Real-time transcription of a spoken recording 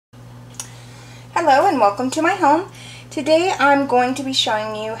Hello and welcome to my home. Today I'm going to be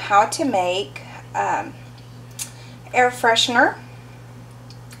showing you how to make air freshener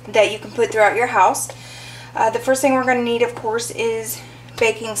that you can put throughout your house. The first thing we're going to need, of course, is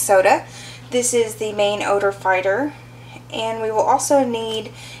baking soda. This is the main odor fighter, and we will also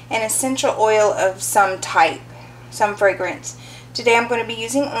need an essential oil of some type, some fragrance. Today I'm going to be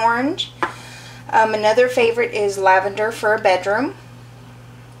using orange. Another favorite is lavender for a bedroom.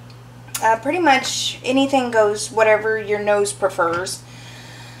 Pretty much anything goes, whatever your nose prefers.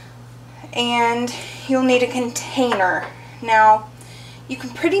 And you'll need a container. Now, you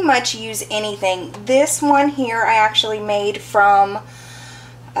can pretty much use anything. This one here I actually made from,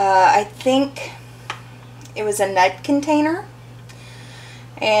 I think it was a nut container.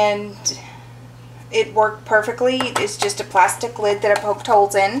 And it worked perfectly. It's just a plastic lid that I poked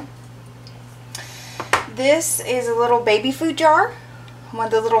holes in. This is a little baby food jar. One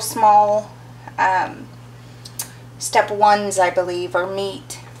of the little small step ones, I believe, or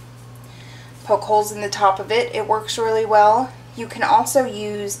meat. Poke holes in the top of it. It works really well. You can also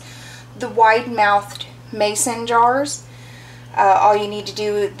use the wide-mouthed mason jars. All you need to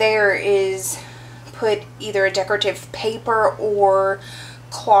do there is put either a decorative paper or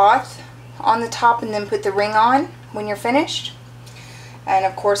cloth on the top and then put the ring on when you're finished. And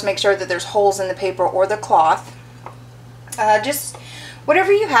of course make sure that there's holes in the paper or the cloth. Just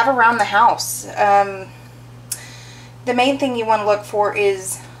whatever you have around the house. The main thing you want to look for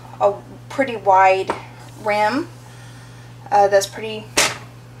is a pretty wide rim. That's pretty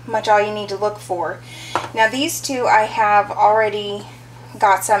much all you need to look for. Now these two I have already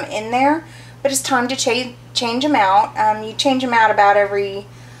got some in there, but it's time to change them out. You change them out about every,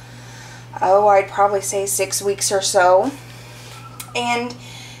 I'd probably say 6 weeks or so. And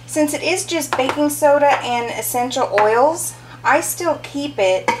since it is just baking soda and essential oils, I still keep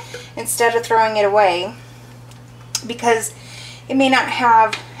it instead of throwing it away because it may not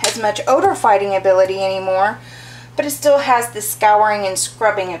have as much odor fighting ability anymore, but it still has the scouring and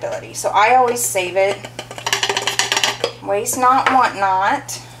scrubbing ability. So I always save it. Waste not, want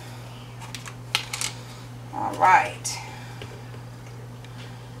not. Alright.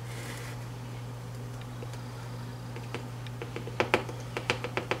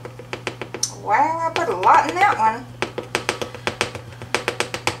 Wow, I put a lot in that one.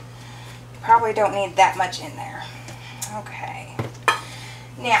 Probably don't need that much in there. Okay.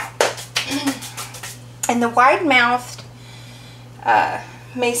 Now, in the wide-mouthed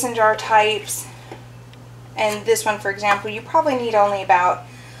mason jar types, and this one for example, you probably need only about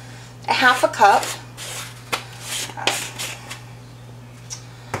a half a cup.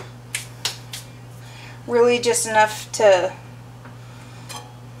 Really just enough to,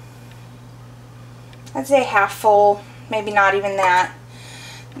 I'd say half full, maybe not even that.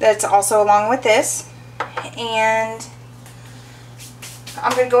 That's also along with this. And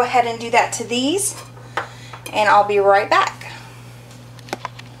I'm going to go ahead and do that to these, and I'll be right back.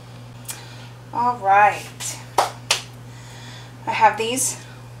 Alright. I have these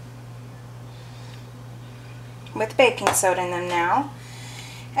with baking soda in them now.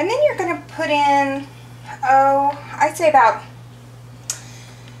 And then you're going to put in, I'd say about,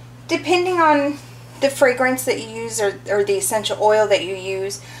 depending on the fragrance that you use or the essential oil that you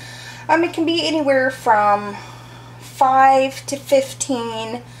use, it can be anywhere from 5 to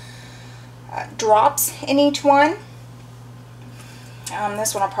 15 drops in each one.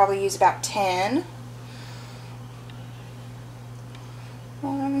 This one I'll probably use about 10.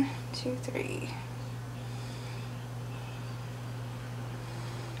 1, 2, 3.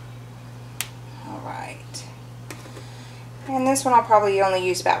 Alright. And this one I'll probably only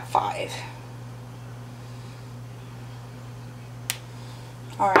use about 5.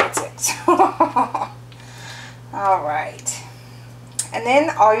 Alright, 6. Alright. And then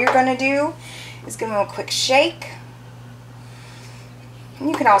all you're going to do is give them a quick shake. And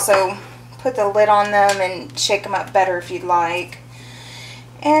you can also put the lid on them and shake them up better if you'd like.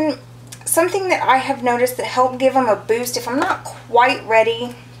 And something that I have noticed that helped give them a boost, if I'm not quite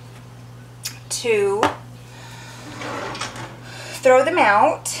ready to throw them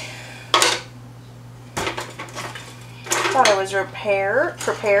out, thought I was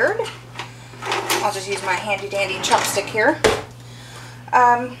prepared. I'll just use my handy dandy chopstick here.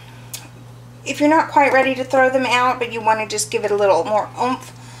 If you're not quite ready to throw them out, but you want to just give it a little more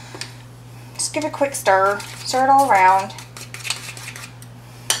oomph, just give it a quick stir it all around.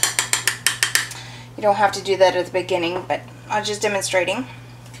 You don't have to do that at the beginning, but I'm just demonstrating.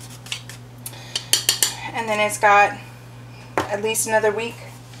 And then it's got at least another week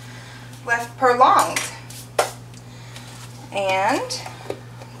left prolonged. And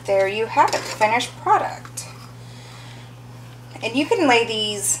there you have it, finished product. And you can lay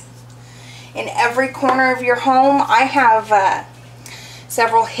these in every corner of your home. I have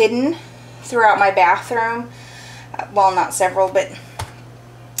several hidden throughout my bathroom. Well, not several, but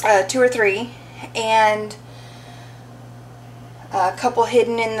 2 or 3. And a couple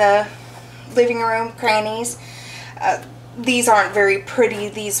hidden in the living room crannies. These aren't very pretty,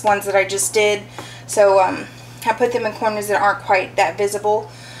 these ones that I just did. So I put them in corners that aren't quite that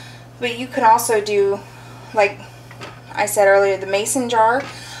visible. But you can also do, like I said earlier, the mason jar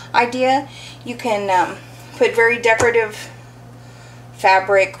idea. You can put very decorative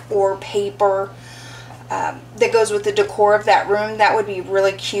fabric or paper that goes with the decor of that room. That would be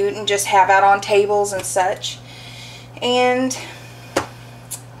really cute, and just have out on tables and such. And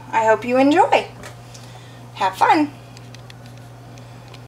I hope you enjoy. Have fun.